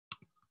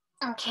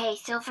Okay,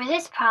 so for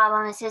this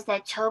problem, it says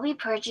that Toby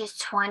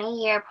purchased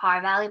 20-year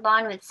par value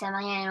bond with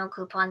semi-annual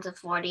coupons of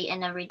 40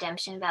 and a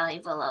redemption value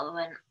of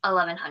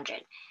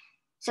 1100.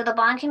 So the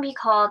bond can be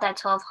called at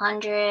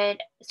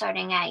 1200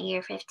 starting at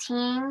year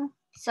 15.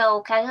 So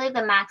calculate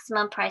the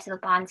maximum price of the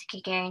bond to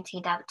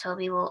guarantee that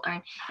Toby will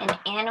earn an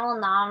annual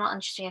nominal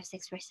interest rate of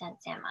 6%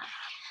 semi.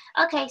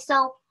 Okay,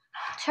 so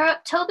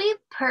Toby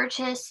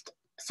purchased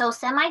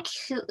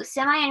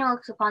semi-annual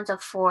coupons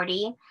of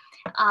 40.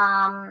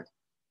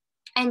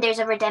 And there's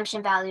a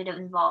redemption value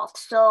involved.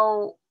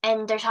 So,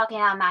 and they're talking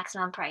about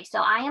maximum price.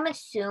 So I am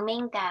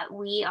assuming that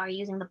we are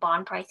using the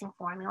bond pricing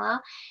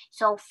formula.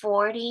 So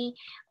 40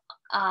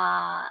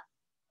 A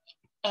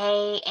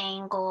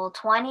angle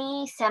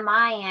 20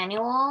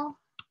 semi-annual,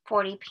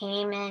 40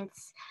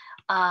 payments,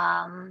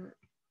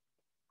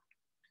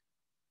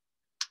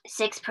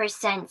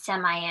 6%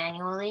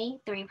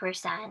 semi-annually,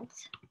 3%,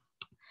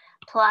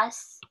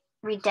 plus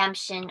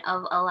redemption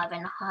of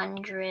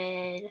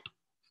 1100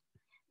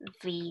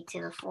 V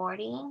to the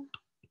 40.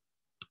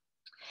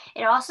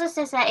 It also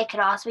says that it could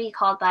also be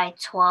called by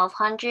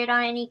 1200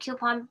 on any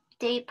coupon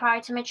date prior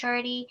to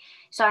maturity,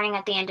 starting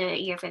at the end of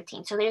year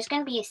 15. So there's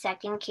going to be a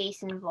second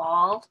case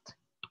involved.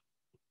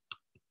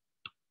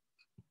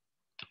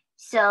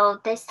 So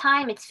this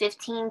time it's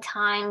 15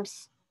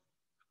 times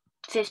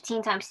 2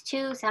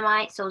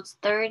 semi, so it's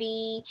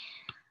 33%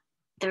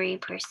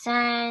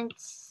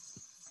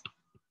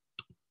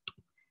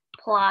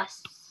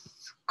 plus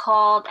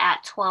called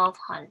at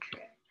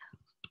 1200.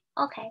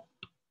 Okay.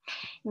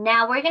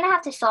 Now we're going to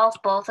have to solve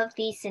both of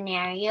these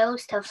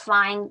scenarios to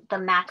find the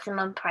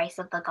maximum price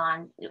of the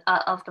bond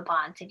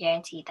to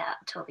guarantee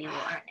that Toby will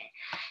earn it.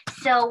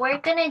 So we're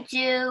going to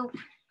do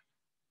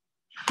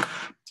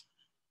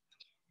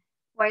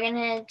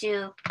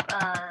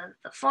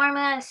the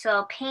formula.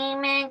 So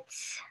payment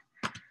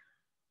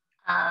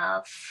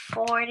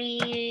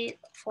 40,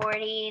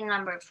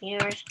 number of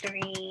years,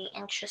 3,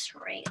 interest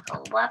rate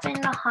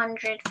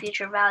 1100,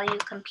 future value,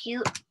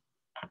 compute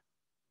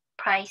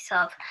price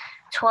of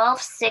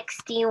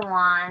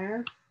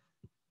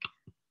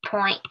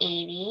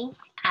 1261.80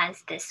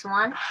 as this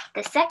one.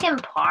 The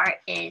second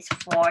part is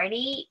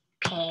 40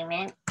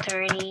 payment,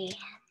 30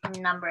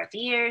 number of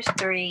years,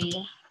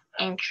 3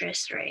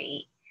 interest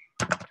rate,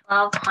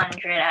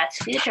 1200 as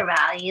future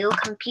value,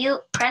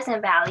 compute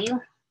present value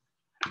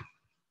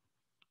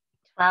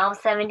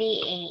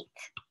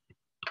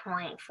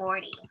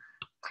 1278.40.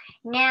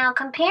 Now,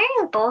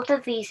 comparing both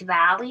of these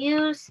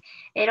values,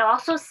 it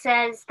also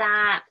says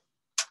that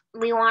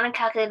we want to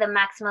calculate the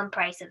maximum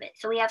price of it.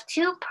 So we have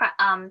two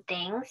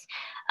things.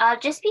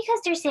 Just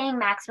because they're saying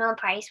maximum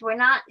price, we're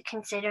not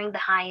considering the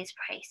highest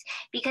price,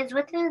 because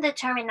within the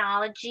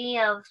terminology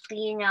of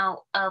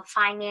of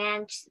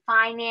finance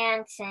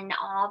and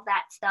all of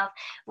that stuff,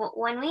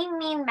 when we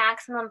mean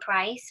maximum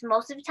price,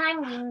 most of the time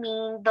we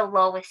mean the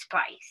lowest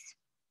price.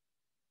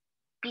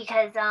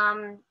 Because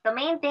the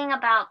main thing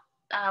about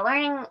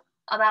learning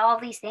about all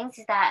these things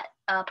is that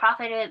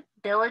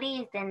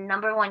profitability is the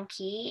number one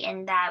key,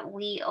 and that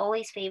we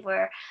always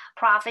favor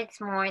profits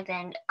more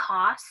than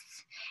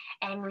costs,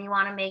 and we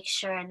want to make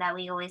sure that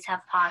we always have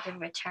positive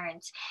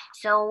returns.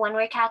 So when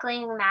we're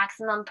calculating the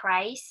maximum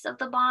price of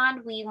the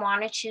bond, we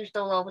want to choose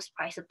the lowest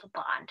price of the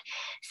bond.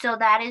 So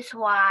that is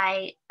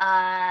why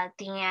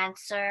the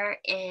answer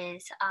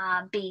is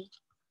B.